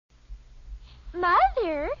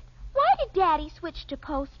Mother, why did Daddy switch to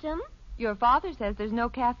Postum? Your father says there's no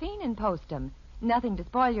caffeine in Postum. Nothing to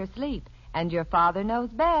spoil your sleep. And your father knows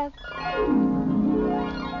best.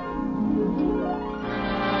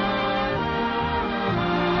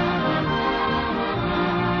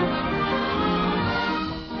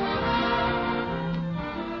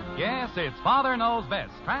 Yes, it's Father Knows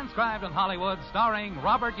Best, transcribed in Hollywood, starring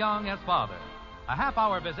Robert Young as Father. A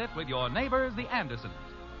half-hour visit with your neighbors, the Andersons.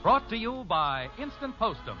 Brought to you by Instant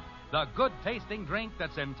Postum, the good-tasting drink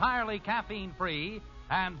that's entirely caffeine-free,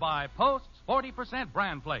 and by Post's 40%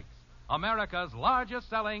 Bran Flakes, America's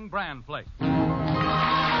largest-selling Bran Flakes.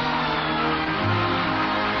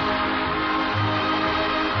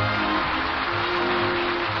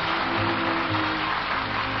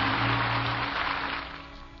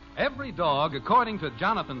 Every dog, according to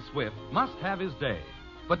Jonathan Swift, must have his day.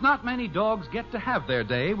 But not many dogs get to have their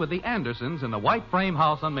day with the Andersons in the white frame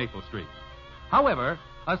house on Maple Street. However,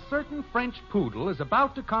 a certain French poodle is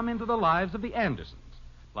about to come into the lives of the Andersons.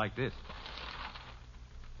 Like this.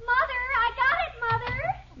 Mother, I got it, Mother.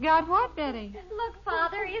 Got what, Betty? Look,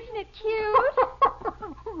 Father, isn't it cute?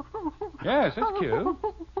 Yes, it's cute.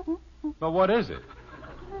 But what is it?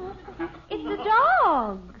 It's a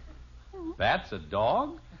dog. That's a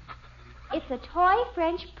dog? It's a toy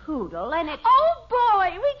French poodle, and it... Oh,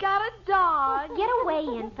 boy, we got a dog. Get away,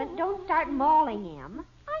 infant. Don't start mauling him.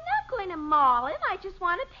 I'm not going to maul him. I just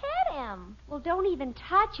want to pet him. Well, don't even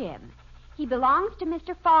touch him. He belongs to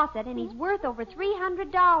Mr. Fawcett, and he's worth over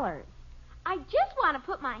 $300. I just want to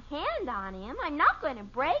put my hand on him. I'm not going to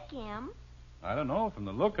break him. I don't know. From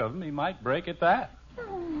the look of him, he might break at that.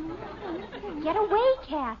 Get away,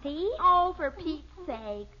 Kathy. Oh, for Pete's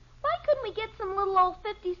sake. Why couldn't we get some little old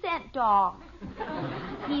 50-cent dog?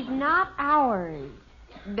 He's not ours.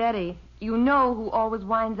 Betty, you know who always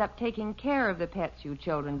winds up taking care of the pets you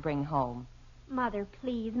children bring home. Mother,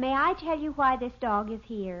 please, may I tell you why this dog is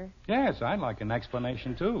here? Yes, I'd like an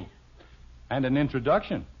explanation, too. And an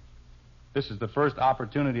introduction. This is the first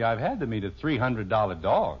opportunity I've had to meet a $300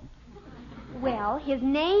 dog. Well, his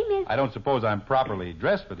name is... I don't suppose I'm properly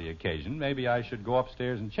dressed for the occasion. Maybe I should go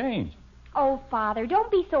upstairs and change. Oh, Father, don't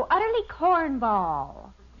be so utterly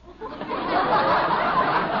cornball.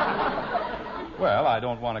 Well, I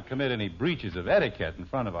don't want to commit any breaches of etiquette in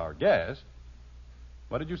front of our guest.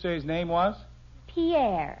 What did you say his name was?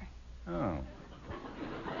 Pierre. Oh.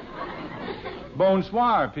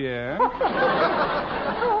 Bonsoir, Pierre.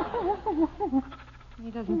 He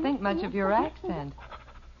doesn't think much of your accent.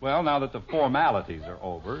 Well, now that the formalities are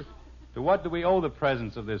over, to what do we owe the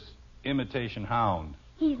presence of this imitation hound?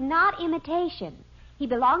 He's not imitation. He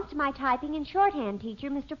belongs to my typing and shorthand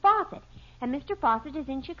teacher, Mr. Fawcett. And Mr. Fawcett is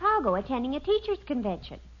in Chicago attending a teacher's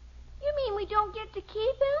convention. You mean we don't get to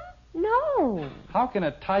keep him? No. How can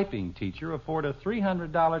a typing teacher afford a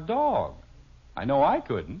 $300 dog? I know I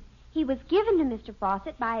couldn't. He was given to Mr.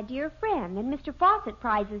 Fawcett by a dear friend, and Mr. Fawcett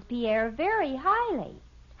prizes Pierre very highly.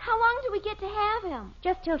 How long do we get to have him?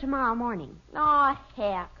 Just till tomorrow morning. Oh,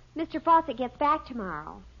 heck. Mr. Fawcett gets back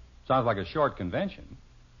tomorrow. Sounds like a short convention.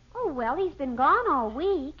 Oh, well, he's been gone all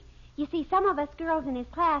week. You see, some of us girls in his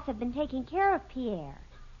class have been taking care of Pierre.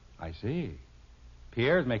 I see.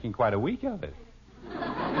 Pierre's making quite a week of it.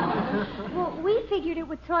 Well, we figured it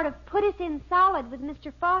would sort of put us in solid with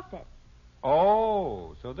Mr. Fawcett.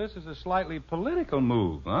 Oh, so this is a slightly political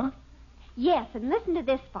move, huh? Yes, and listen to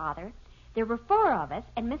this, Father. There were 4 of us,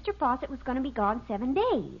 and Mr. Fawcett was going to be gone 7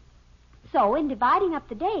 days. So, in dividing up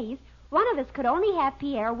the days, one of us could only have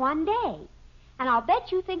Pierre 1 day. And I'll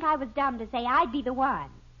bet you think I was dumb to say I'd be the one.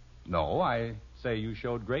 No, I say you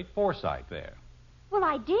showed great foresight there. Well,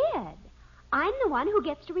 I did. I'm the one who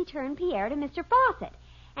gets to return Pierre to Mr. Fawcett.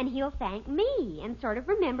 And he'll thank me and sort of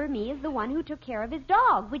remember me as the one who took care of his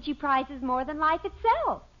dog, which he prizes more than life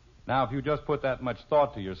itself. Now, if you just put that much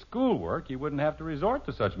thought to your schoolwork, you wouldn't have to resort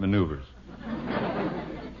to such maneuvers.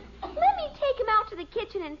 Let me take him out to the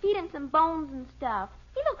kitchen and feed him some bones and stuff.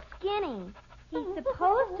 He looks skinny. He's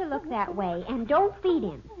supposed to look that way, and don't feed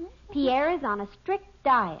him. Pierre is on a strict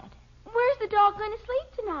diet. Where's the dog going to sleep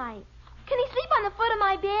tonight? Can he sleep on the foot of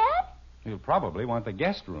my bed? You'll probably want the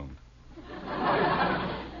guest room.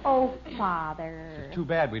 Oh, Father. It's too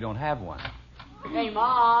bad we don't have one. Hey,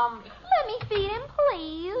 Mom. Let me feed him,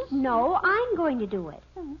 please. No, I'm going to do it.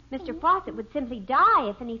 Mr. Fawcett would simply die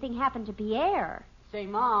if anything happened to Pierre. Say,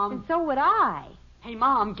 Mom. And so would I. Hey,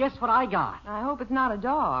 Mom, guess what I got? I hope it's not a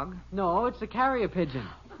dog. No, it's a carrier pigeon.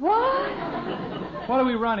 What? What are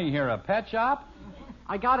we running here, a pet shop?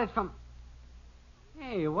 I got it from...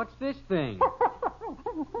 Hey, what's this thing?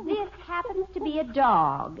 This happens to be a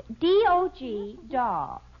dog. D-O-G,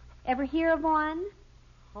 dog. Ever hear of one?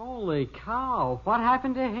 Holy cow. What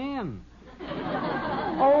happened to him?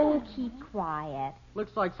 Oh, keep quiet.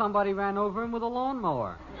 Looks like somebody ran over him with a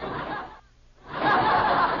lawnmower.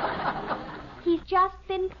 He's just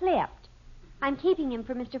been clipped. I'm keeping him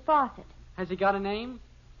for Mr. Fawcett. Has he got a name?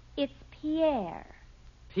 It's Pierre.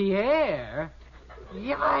 Pierre?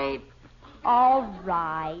 Yipe! All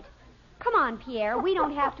right. Come on, Pierre. We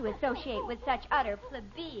don't have to associate with such utter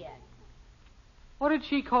plebeians. What did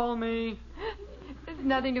she call me? There's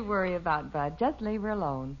nothing to worry about, Bud. Just leave her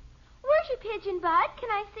alone. Where's your pigeon, Bud? Can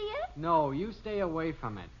I see it? No, you stay away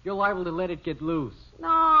from it. You're liable to let it get loose.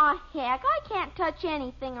 Aw, heck, I can't touch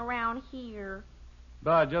anything around here.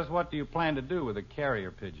 Bud, just what do you plan to do with a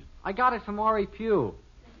carrier pigeon? I got it from Ori Pugh.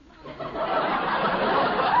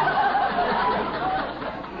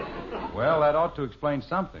 Well, that ought to explain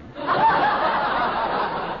something.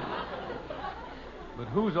 But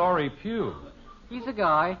who's Ori Pugh? He's a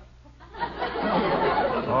guy.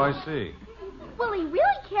 Oh, I see. Will he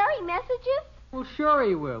really carry messages? Well, sure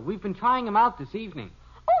he will. We've been trying him out this evening.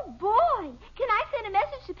 Oh, boy. Can I send a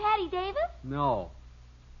message to Patty Davis? No.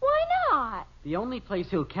 Why not? The only place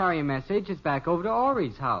he'll carry a message is back over to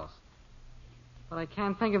Ori's house. But I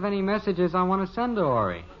can't think of any messages I want to send to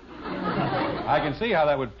Ori. I can see how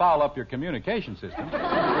that would foul up your communication system.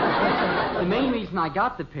 The main reason I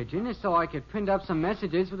got the pigeon is so I could print up some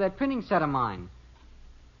messages with that printing set of mine.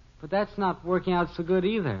 But that's not working out so good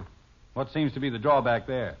either. What seems to be the drawback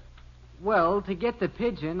there? Well, to get the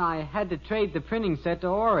pigeon, I had to trade the printing set to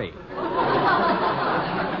Ori.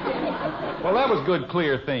 Well, that was good,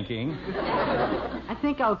 clear thinking. I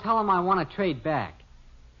think I'll tell him I want to trade back.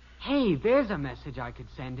 Hey, there's a message I could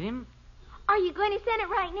send him. Are you going to send it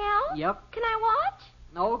right now? Yep. Can I watch?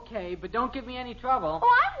 Okay, but don't give me any trouble. Oh,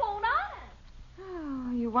 I won't, honest.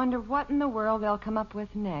 Oh, you wonder what in the world they'll come up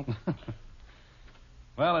with next.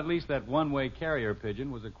 Well, at least that one-way carrier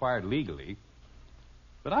pigeon was acquired legally.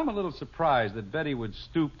 But I'm a little surprised that Betty would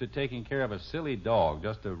stoop to taking care of a silly dog,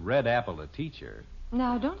 just a red apple to teach her.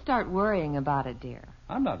 Now, don't start worrying about it, dear.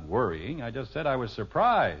 I'm not worrying. I just said I was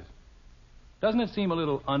surprised. Doesn't it seem a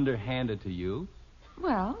little underhanded to you?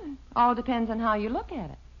 Well, it all depends on how you look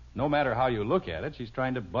at it. No matter how you look at it, she's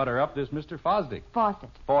trying to butter up this Mr. Fosdick. Fawcett.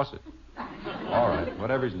 Fawcett. All right,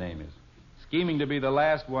 whatever his name is. Scheming to be the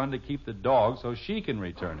last one to keep the dog so she can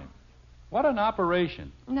return him. What an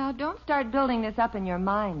operation. Now, don't start building this up in your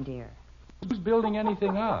mind, dear. Who's building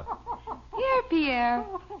anything up? Here, Pierre.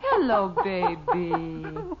 Hello, baby.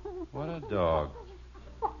 What a dog.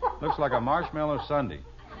 Looks like a marshmallow sundae.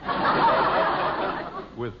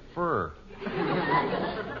 With fur. Here,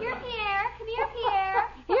 Pierre. Come here, Pierre.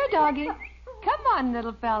 Here, doggy. Come on,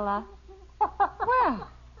 little fella. Well,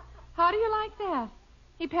 how do you like that?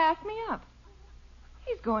 He passed me up.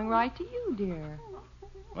 He's going right to you, dear.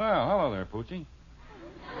 Well, hello there, Poochie.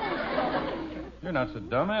 You're not so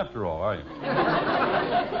dumb after all, are you?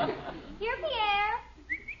 Here, Pierre.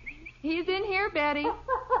 He's in here, Betty.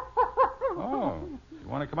 Oh, you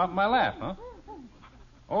want to come up in my lap, huh?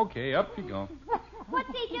 Okay, up you go. What's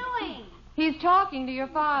he doing? He's talking to your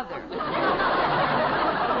father.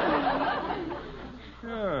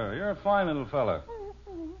 Sure, you're a fine little fella.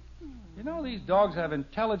 You know, these dogs have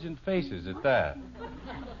intelligent faces at that.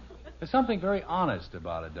 There's something very honest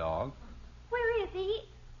about a dog. Where is he?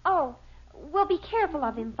 Oh, well, be careful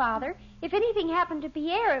of him, Father. If anything happened to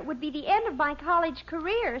Pierre, it would be the end of my college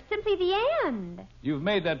career. Simply the end. You've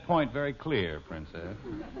made that point very clear, Princess.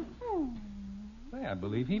 Say, I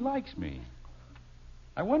believe he likes me.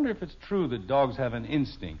 I wonder if it's true that dogs have an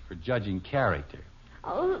instinct for judging character.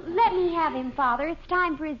 Oh, let me have him, Father. It's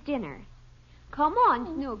time for his dinner. Come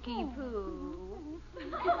on, Snooky Poo.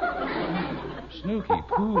 Snooky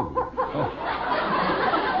Poo. Oh.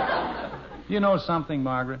 You know something,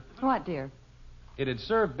 Margaret? What, dear? It'd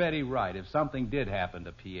serve Betty right if something did happen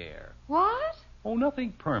to Pierre. What? Oh,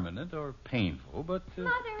 nothing permanent or painful, but... Mother,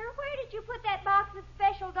 where did you put that box of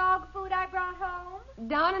special dog food I brought home?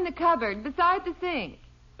 Down in the cupboard, beside the sink.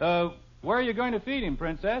 Where are you going to feed him,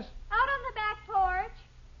 Princess? Out on the back porch.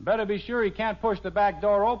 Better be sure he can't push the back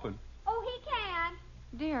door open. Oh, he can.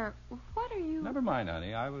 Dear, what are you... Never mind,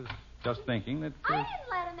 honey. I was just thinking that... I didn't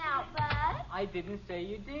let him out, Bud. I didn't say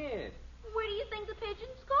you did. Where do you think the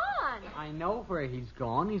pigeon's gone? I know where he's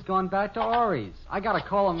gone. He's gone back to Ori's. I gotta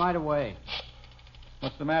call him right away.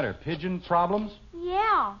 What's the matter? Pigeon problems?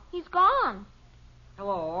 Yeah, he's gone.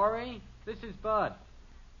 Hello, Ori. This is Bud.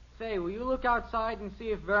 Say, will you look outside and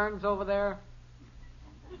see if Vern's over there?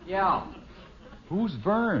 Yeah. Who's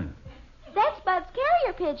Vern? That's Bud's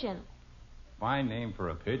carrier pigeon. Fine name for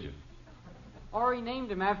a pigeon. Ori named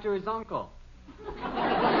him after his uncle.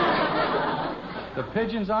 The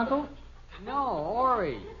pigeon's uncle? No,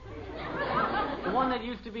 Ori. The one that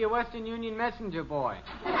used to be a Western Union messenger boy.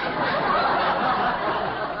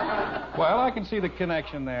 Well, I can see the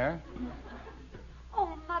connection there.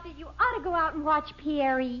 Oh, Mother, you ought to go out and watch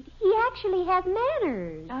Pierre eat. He actually has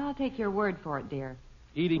manners. I'll take your word for it, dear.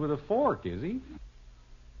 Eating with a fork, is he?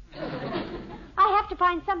 I have to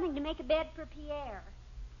find something to make a bed for Pierre.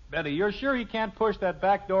 Betty, you're sure he can't push that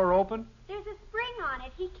back door open? There's a spring on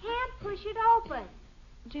it. He can't push it open.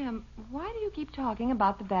 Jim, why do you keep talking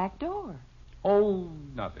about the back door? Oh,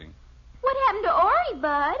 nothing. What happened to Ori,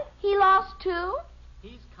 Bud? He lost too?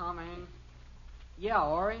 He's coming. Yeah,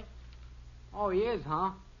 Ori. Oh, he is,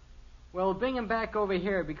 huh? Well, bring him back over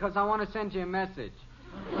here because I want to send you a message.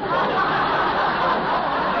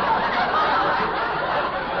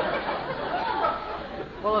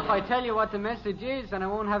 Well, if I tell you what the message is, then I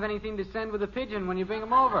won't have anything to send with a pigeon when you bring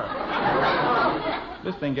him over.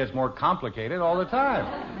 This thing gets more complicated all the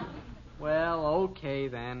time. Well, okay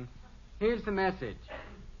then. Here's the message.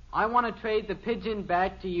 I want to trade the pigeon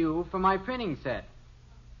back to you for my printing set.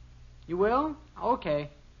 You will? Okay.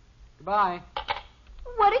 Goodbye.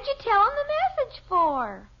 What did you tell him the message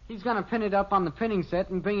for? He's going to pin it up on the printing set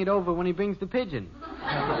and bring it over when he brings the pigeon.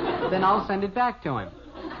 Then I'll send it back to him.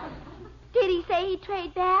 Did he say he'd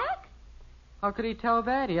trade back? How could he tell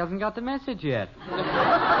that? He hasn't got the message yet.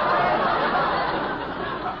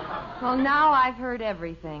 Well, now I've heard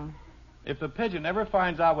everything. If the pigeon ever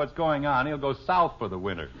finds out what's going on, he'll go south for the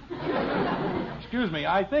winter. Excuse me,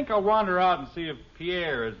 I think I'll wander out and see if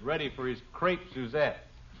Pierre is ready for his crepe Suzette.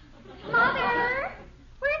 Mother,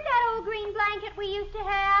 where's that old green blanket we used to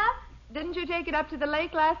have? Didn't you take it up to the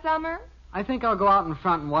lake last summer? I think I'll go out in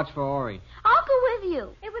front and watch for Ori. I'll go with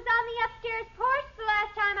you. It was on the upstairs porch the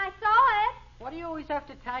last time I saw it. What do you always have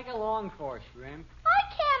to tag along for, Shrimp? I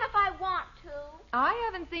can if I want to. I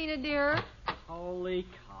haven't seen it, dear. Holy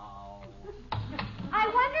cow. I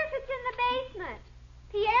wonder if it's in the basement.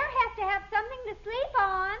 Pierre has to have something to sleep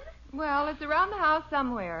on. Well, it's around the house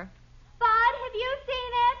somewhere. Bud, have you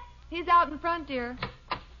seen it? He's out in front, dear.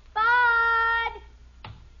 Bud!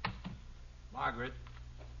 Margaret,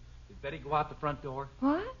 did Betty go out the front door?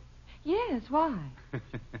 What? Yes, why?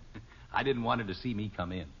 I didn't want her to see me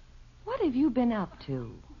come in. What have you been up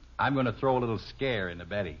to? I'm going to throw a little scare into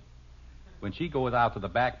Betty. When she goes out to the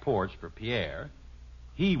back porch for Pierre,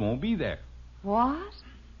 he won't be there. What?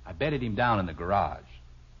 I bedded him down in the garage.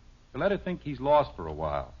 To let her think he's lost for a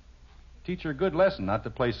while. Teach her a good lesson not to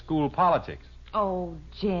play school politics. Oh,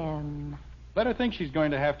 Jim. Let her think she's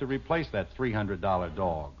going to have to replace that $300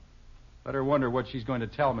 dog. Let her wonder what she's going to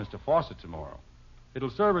tell Mr. Fawcett tomorrow. It'll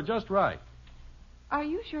serve her just right. Are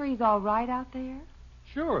you sure he's all right out there?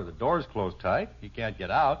 Sure, the door's closed tight. He can't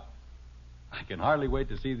get out. I can hardly wait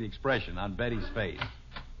to see the expression on Betty's face.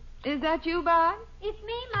 Is that you, Bud? It's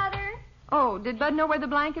me, Mother. Oh, did Bud know where the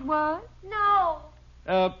blanket was? No.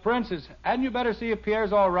 Princess, hadn't you better see if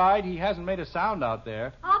Pierre's all right? He hasn't made a sound out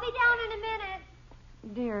there. I'll be down in a minute.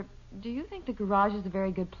 Dear, do you think the garage is a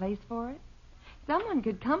very good place for it? Someone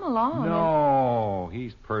could come along. No,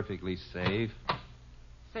 he's perfectly safe.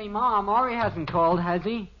 Say, Mom, Ori hasn't called, has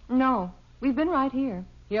he? No, we've been right here.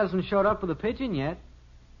 He hasn't showed up with a pigeon yet.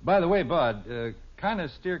 By the way, Bud, kind of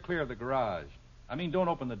steer clear of the garage. I mean, don't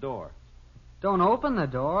open the door. Don't open the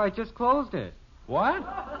door. I just closed it. What?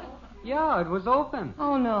 Yeah, it was open.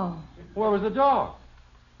 Oh, no. Where was the dog?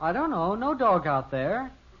 I don't know. No dog out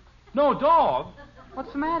there. No dog?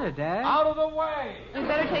 What's the matter, Dad? Out of the way! You'd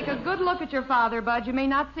better take a good look at your father, Bud. You may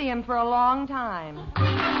not see him for a long time.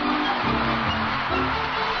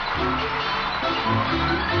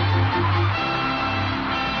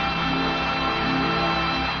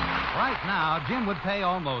 Right now, Jim would pay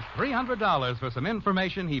almost $300 for some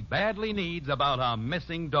information he badly needs about a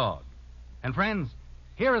missing dog. And friends,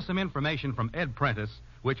 here is some information from Ed Prentice,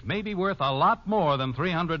 which may be worth a lot more than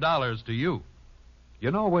 $300 to you. You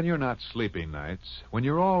know, when you're not sleeping nights, when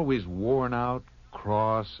you're always worn out,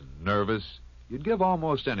 cross, and nervous, you'd give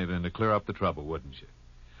almost anything to clear up the trouble, wouldn't you?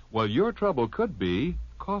 Well, your trouble could be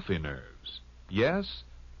coffee nerves. Yes,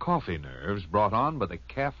 coffee nerves brought on by the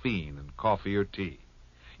caffeine in coffee or tea.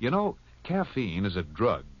 You know, caffeine is a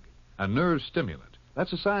drug, a nerve stimulant.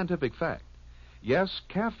 That's a scientific fact. Yes,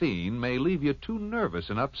 caffeine may leave you too nervous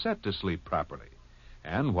and upset to sleep properly.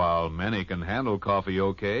 And while many can handle coffee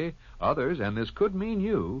okay, others, and this could mean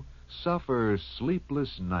you, suffer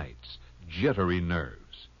sleepless nights, jittery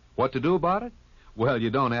nerves. What to do about it? Well, you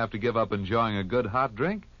don't have to give up enjoying a good hot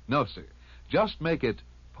drink. No, sir. Just make it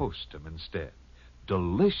Postum instead.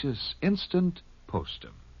 Delicious instant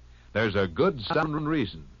Postum. There's a good sound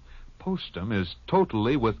reason. Postum is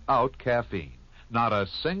totally without caffeine. Not a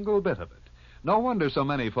single bit of it. No wonder so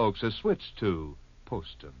many folks have switched to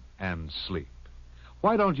Postum and sleep.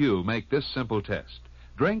 Why don't you make this simple test?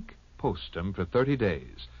 Drink Postum for 30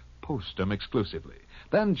 days. Postum exclusively.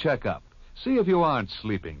 Then check up. See if you aren't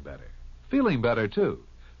sleeping better. Feeling better, too.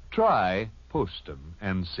 Try Postum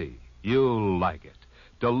and see. You'll like it.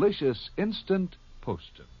 Delicious instant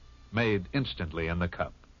Postum. Made instantly in the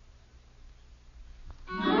cup.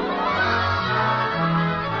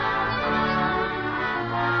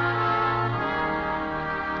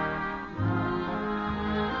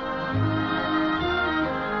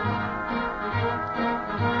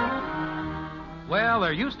 Well,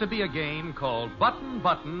 there used to be a game called Button,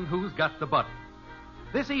 Button, Who's Got the Button?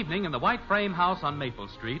 This evening in the White Frame House on Maple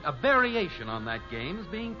Street, a variation on that game is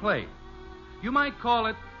being played. You might call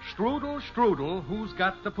it Strudel, Strudel, Who's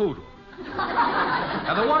Got the Poodle?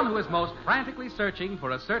 And the one who is most frantically searching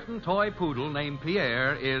for a certain toy poodle named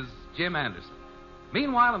Pierre is Jim Anderson.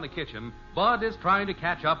 Meanwhile, in the kitchen, Bud is trying to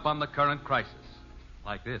catch up on the current crisis.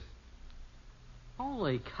 Like this.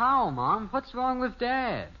 Holy cow, Mom. What's wrong with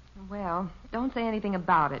Dad? Well, don't say anything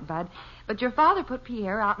about it, Bud. But your father put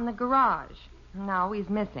Pierre out in the garage. Now he's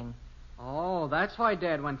missing. Oh, that's why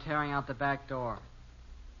Dad went tearing out the back door.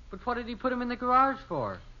 But what did he put him in the garage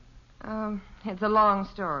for? It's a long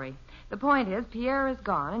story. The point is, Pierre is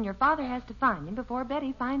gone, and your father has to find him before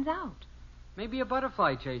Betty finds out. Maybe a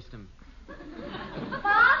butterfly chased him.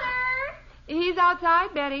 Father! He's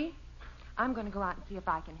outside, Betty. I'm going to go out and see if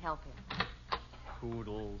I can help him.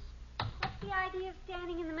 Poodles. What's the idea of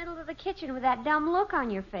standing in the middle of the kitchen with that dumb look on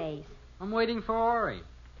your face? I'm waiting for Ori.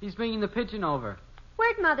 He's bringing the pigeon over.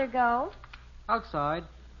 Where'd Mother go? Outside.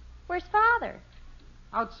 Where's Father?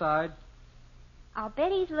 Outside. I'll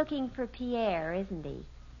bet he's looking for Pierre, isn't he?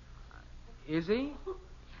 Is he?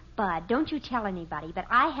 Bud, don't you tell anybody, but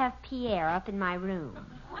I have Pierre up in my room.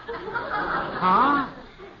 Huh?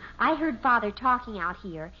 I heard Father talking out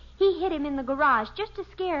here. He hid him in the garage just to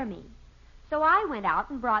scare me. So I went out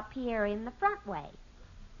and brought Pierre in the front way.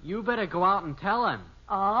 You better go out and tell him.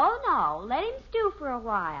 Oh, no. Let him stew for a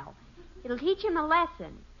while. It'll teach him a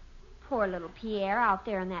lesson. Poor little Pierre out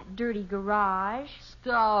there in that dirty garage.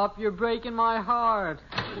 Stop. You're breaking my heart.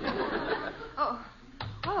 Oh,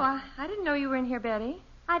 I didn't know you were in here, Betty.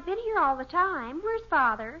 I've been here all the time. Where's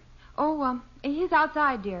Father? Oh, he's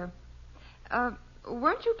outside, dear.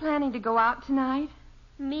 Weren't you planning to go out tonight?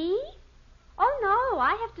 Me? Oh, no.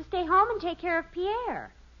 I have to stay home and take care of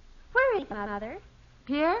Pierre. Where is Mother?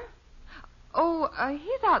 Pierre? Oh,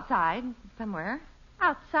 he's outside somewhere.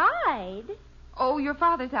 Outside? Oh, your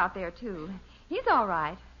father's out there, too. He's all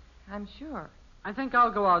right, I'm sure. I think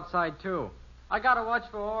I'll go outside, too. I gotta watch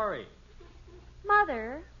for Ori.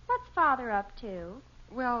 Mother, what's Father up to?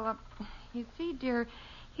 Well, you see, dear,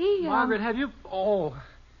 he... Margaret, have you... Oh,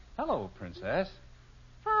 hello, Princess.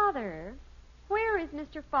 Father, where is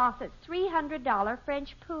Mr. Fawcett's $300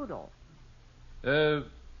 French poodle?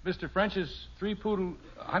 Mr. French's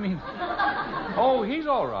Oh, he's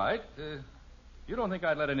all right. You don't think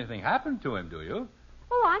I'd let anything happen to him, do you?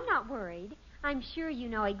 Oh, I'm not worried. I'm sure you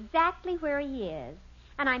know exactly where he is.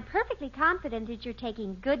 And I'm perfectly confident that you're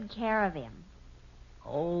taking good care of him.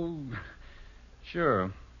 Oh,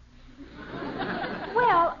 sure.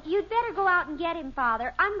 Well, you'd better go out and get him,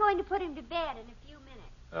 Father. I'm going to put him to bed in a few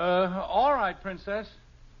minutes. All right, Princess.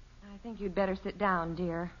 I think you'd better sit down,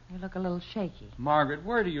 dear. You look a little shaky. Margaret,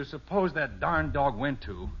 where do you suppose that darn dog went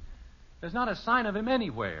to? There's not a sign of him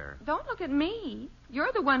anywhere. Don't look at me.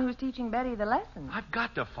 You're the one who's teaching Betty the lesson. I've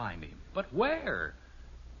got to find him. But where?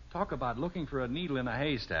 Talk about looking for a needle in a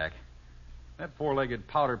haystack. That four-legged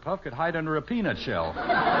powder puff could hide under a peanut shell.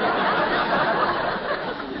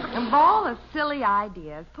 Of all the silly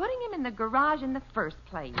ideas, putting him in the garage in the first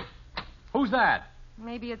place. Who's that?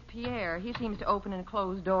 Maybe it's Pierre. He seems to open and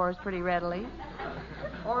close doors pretty readily.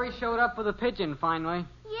 Ori showed up with a pigeon finally.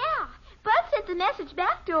 Yeah, Bud sent the message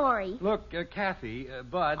back to Ori. Look, Kathy,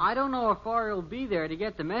 Bud... I don't know if Ori will be there to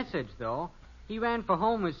get the message, though. He ran for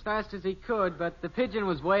home as fast as he could, but the pigeon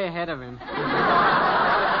was way ahead of him.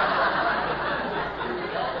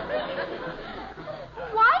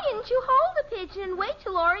 Why didn't you hold the pigeon and wait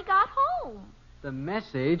till Ori got home? The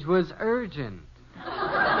message was urgent.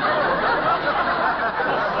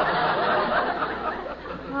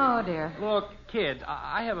 Oh, dear. Look, kid,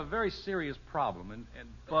 I have a very serious problem, and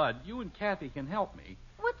Bud, you and Kathy can help me.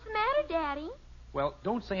 What's the matter, Daddy? Well,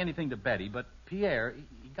 don't say anything to Betty, but Pierre,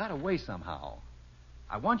 he got away somehow.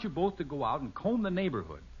 I want you both to go out and comb the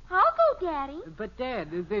neighborhood. I'll go, Daddy. But, Dad,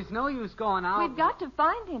 there's no use going out. We've got to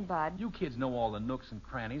find him, Bud. You kids know all the nooks and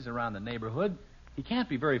crannies around the neighborhood. He can't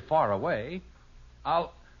be very far away.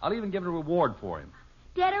 I'll even give a reward for him.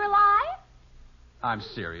 Dead or alive? I'm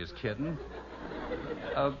serious, kitten.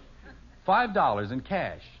 $5 in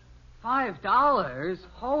cash. $5?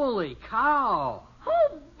 Holy cow.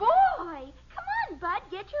 Oh, boy. Come on, Bud.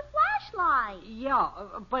 Get your flashlight. Yeah,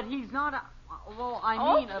 but he's not a... Well, I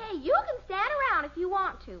mean... Okay, you can stand around if you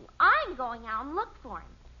want to. I'm going out and look for him.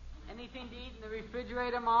 Anything to eat in the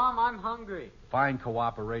refrigerator, Mom? I'm hungry. Fine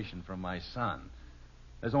cooperation from my son.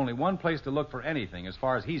 There's only one place to look for anything as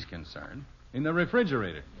far as he's concerned. In the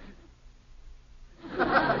refrigerator.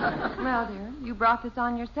 Well, dear, you brought this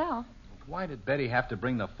on yourself. Why did Betty have to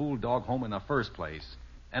bring the fool dog home in the first place?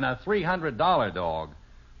 And a $300 dog.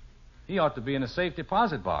 He ought to be in a safe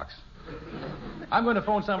deposit box. I'm going to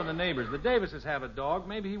phone some of the neighbors. The Davises have a dog.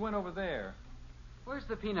 Maybe he went over there. Where's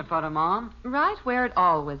the peanut butter, Mom? Right where it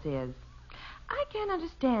always is. I can't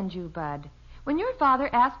understand you, Bud. When your father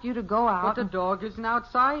asked you to go out... But the dog isn't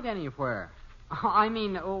outside anywhere. I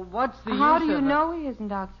mean, what's the How use do you of it? know he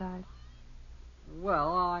isn't outside?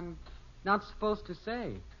 Well, I'm not supposed to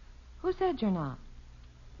say. Who said you're not?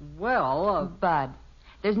 Well, Bud,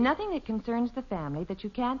 there's nothing that concerns the family that you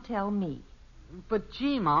can't tell me. but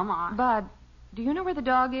gee, Mom, Bud, do you know where the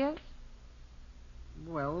dog is?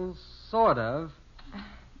 Well, sort of.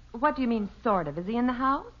 What do you mean, sort of? Is he in the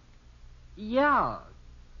house? Yeah,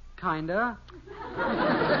 kinda.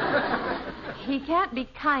 He can't be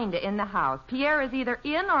kinda in the house. Pierre is either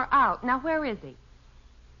in or out. Now, where is he?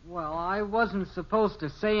 Well, I wasn't supposed to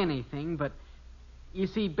say anything, but you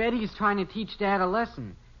see, Betty's trying to teach Dad a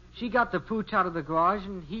lesson. She got the pooch out of the garage,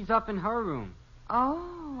 and he's up in her room.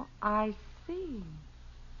 Oh, I see.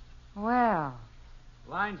 Well,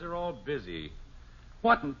 Lines are all busy.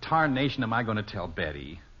 What in tarnation am I going to tell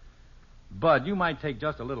Betty? Bud, you might take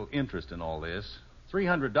just a little interest in all this.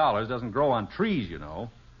 $300 doesn't grow on trees, you know.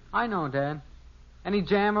 I know, Dad. Any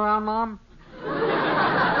jam around, Mom?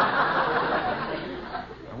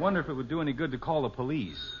 I wonder if it would do any good to call the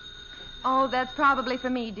police. oh, that's probably for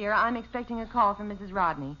me, dear. I'm expecting a call from Mrs.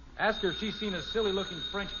 Rodney. Ask her if she's seen a silly-looking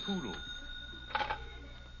French poodle.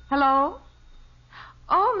 Hello?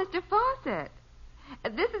 Oh, Mr. Fawcett.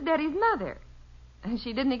 This is Betty's mother.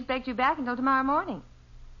 She didn't expect you back until tomorrow morning.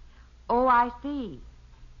 Oh, I see.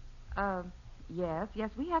 Yes,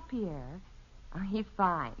 we have Pierre. He's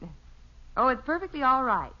fine. Oh, it's perfectly all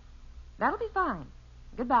right. That'll be fine.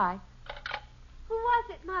 Goodbye. Who was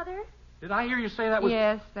it, Mother? Did I hear you say that was...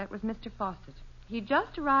 Yes, that was Mr. Fawcett. He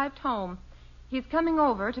just arrived home. He's coming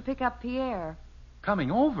over to pick up Pierre.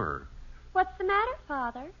 Coming over? What's the matter,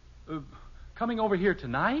 Father? Coming over here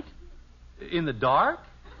tonight? In the dark?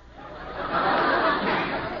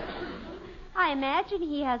 I imagine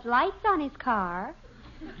he has lights on his car.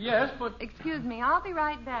 Yes, but... Excuse me, I'll be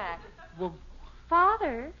right back. Well,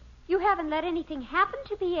 Father, you haven't let anything happen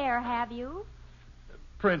to Pierre, have you?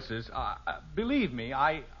 Princess, believe me,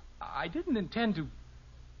 I didn't intend to...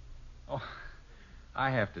 Oh,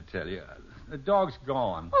 I have to tell you, the dog's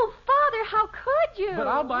gone. Oh, Father, how could you? But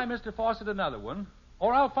I'll buy Mr. Fawcett another one,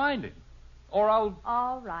 or I'll find him, or I'll...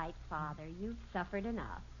 All right, Father, you've suffered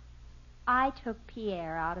enough. I took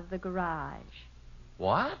Pierre out of the garage.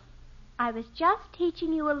 What? I was just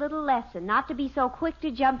teaching you a little lesson, not to be so quick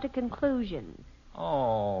to jump to conclusions.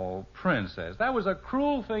 Oh, Princess, that was a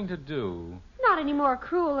cruel thing to do. Not any more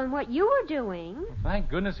cruel than what you were doing. Thank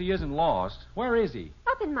goodness he isn't lost. Where is he?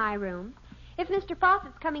 Up in my room. If Mr.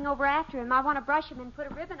 Fawcett's coming over after him, I want to brush him and put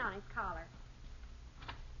a ribbon on his collar.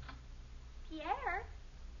 Pierre?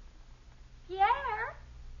 Pierre?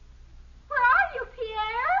 Where are you,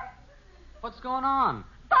 Pierre? What's going on?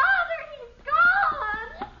 Father, he's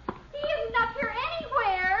gone! He isn't up here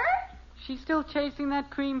anywhere! She's still chasing that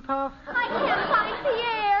cream puff? I can't find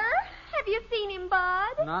Pierre. Have you seen him,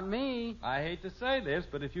 Bud? Not me. I hate to say this,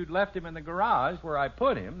 but if you'd left him in the garage where I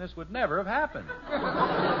put him, this would never have happened.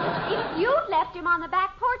 If you'd left him on the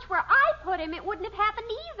back porch where I put him, it wouldn't have happened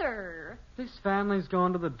either. This family's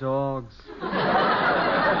gone to the dogs.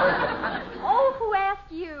 Oh, who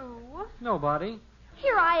asked you? Nobody.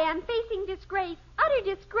 Here I am facing disgrace, utter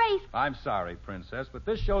disgrace. I'm sorry, Princess, but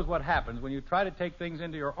this shows what happens when you try to take things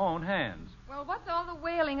into your own hands. Well, what's all the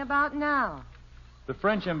wailing about now? The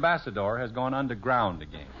French ambassador has gone underground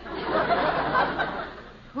again.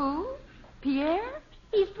 Who? Pierre?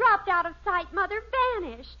 He's dropped out of sight, Mother,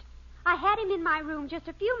 vanished. I had him in my room just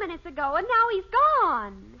a few minutes ago, and now he's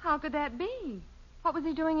gone. How could that be? What was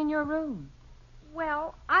he doing in your room?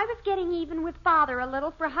 Well, I was getting even with Father a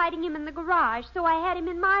little for hiding him in the garage, so I had him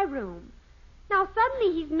in my room. Now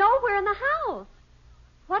suddenly he's nowhere in the house.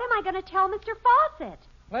 What am I going to tell Mr. Fawcett?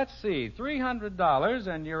 Let's see, $300,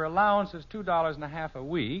 and your allowance is $2.50 a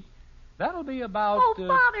week. That'll be about... Oh,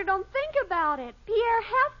 Father, don't think about it. Pierre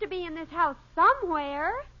has to be in this house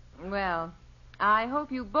somewhere. Well, I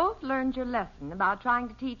hope you both learned your lesson about trying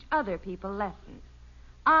to teach other people lessons.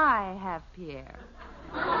 I have Pierre.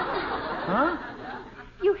 Huh?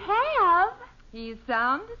 You have? He's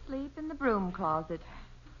sound asleep in the broom closet.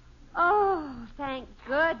 Oh, thank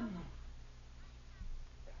goodness.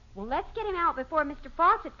 Well, let's get him out before Mr.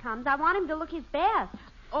 Fawcett comes. I want him to look his best.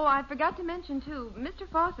 Oh, I forgot to mention, too, Mr.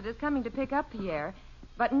 Fawcett is coming to pick up Pierre,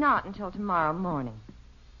 but not until tomorrow morning.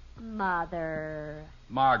 Mother.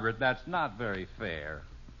 Margaret, that's not very fair.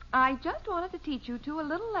 I just wanted to teach you two a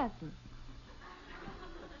little lesson.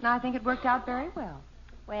 And I think it worked out very well.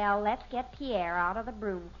 Well, let's get Pierre out of the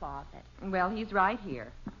broom closet. Well, he's right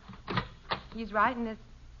here. He's right in this...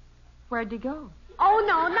 Where'd he go? Oh,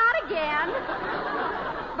 no, not again.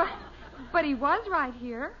 But he was right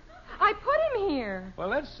here. I put him here. Well,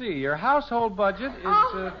 let's see. Your household budget is...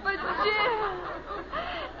 But Jim...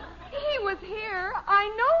 He was here. I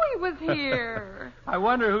know he was here. I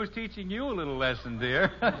wonder who's teaching you a little lesson,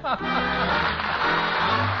 dear.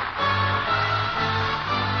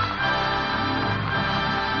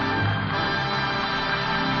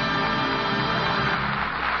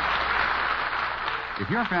 If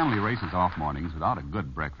your family races off mornings without a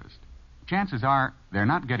good breakfast, chances are they're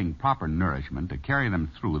not getting proper nourishment to carry them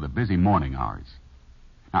through the busy morning hours.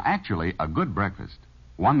 Now, actually, a good breakfast,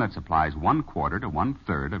 one that supplies 1/4 to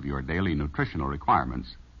 1/3 of your daily nutritional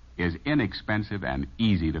requirements, is inexpensive and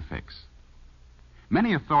easy to fix.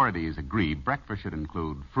 Many authorities agree breakfast should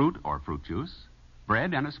include fruit or fruit juice,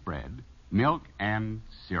 bread and a spread, milk and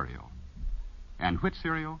cereal. And which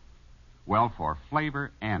cereal? Well, for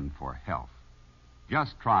flavor and for health.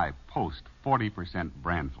 Just try Post 40%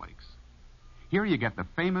 Bran Flakes. Here you get the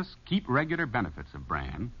famous Keep Regular benefits of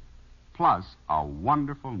Bran, plus a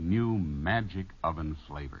wonderful new magic oven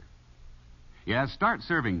flavor. Yes, start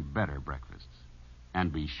serving better breakfasts.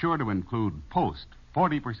 And be sure to include Post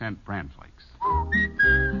 40% Bran Flakes.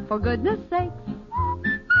 For goodness sakes,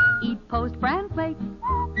 eat Post Bran Flakes.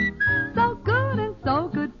 So good and so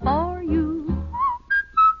good for you.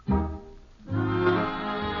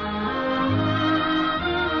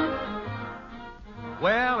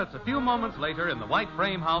 Well, it's a few moments later in the white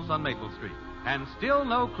frame house on Maple Street, and still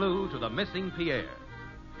no clue to the missing Pierre.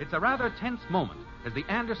 It's a rather tense moment as the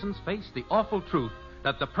Andersons face the awful truth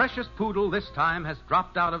that the precious poodle this time has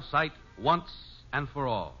dropped out of sight once and for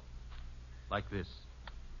all. Like this.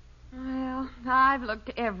 Well, I've looked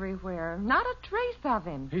everywhere. Not a trace of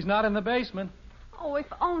him. He's not in the basement. Oh,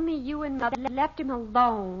 if only you and Mother left him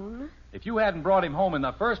alone. If you hadn't brought him home in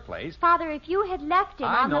the first place... Father, if you had left him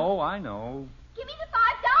I know. Give me the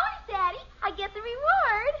 $5, Daddy. I get the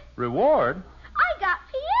reward. Reward? I got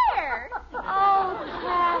Pierre. Oh,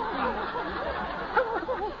 Kathy.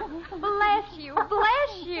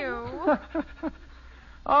 Bless you.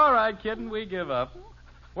 All right, kitten, we give up.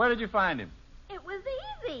 Where did you find him? It was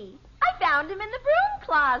easy. I found him in the broom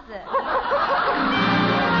closet.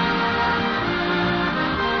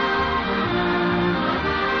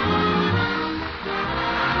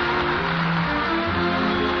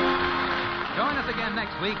 Join us again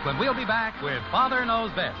next week when we'll be back with Father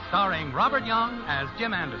Knows Best, starring Robert Young as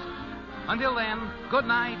Jim Anderson. Until then, good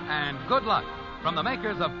night and good luck from the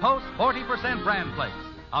makers of Post 40% Bran Flakes,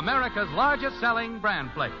 America's largest selling bran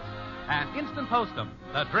flakes, and Instant Postum,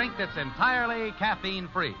 the drink that's entirely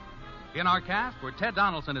caffeine-free. In our cast were Ted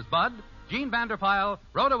Donaldson as Bud, Gene Vanderpyle,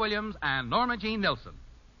 Rhoda Williams, and Norma Jean Nilsson.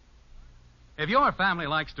 If your family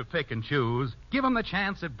likes to pick and choose, give them the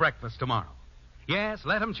chance at breakfast tomorrow. Yes,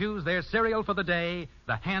 let them choose their cereal for the day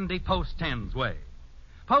the handy Post 10s way.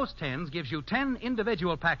 Post 10s gives you 10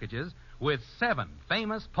 individual packages with 7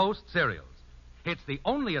 famous Post cereals. It's the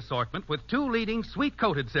only assortment with 2 leading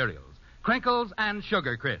sweet-coated cereals, Crinkles and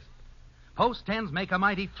Sugar Crisp. Post 10s make a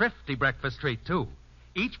mighty thrifty breakfast treat, too.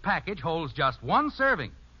 Each package holds just 1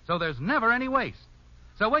 serving, so there's never any waste.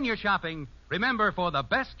 So when you're shopping, remember, for the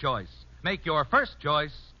best choice, make your first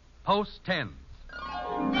choice Post 10s.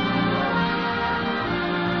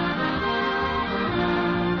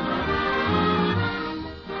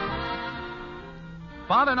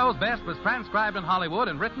 Father Knows Best was transcribed in Hollywood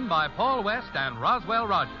and written by Paul West and Roswell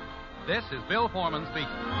Rogers. This is Bill Foreman speaking.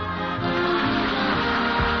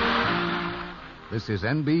 This is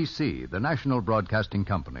NBC, the national broadcasting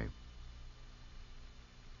company.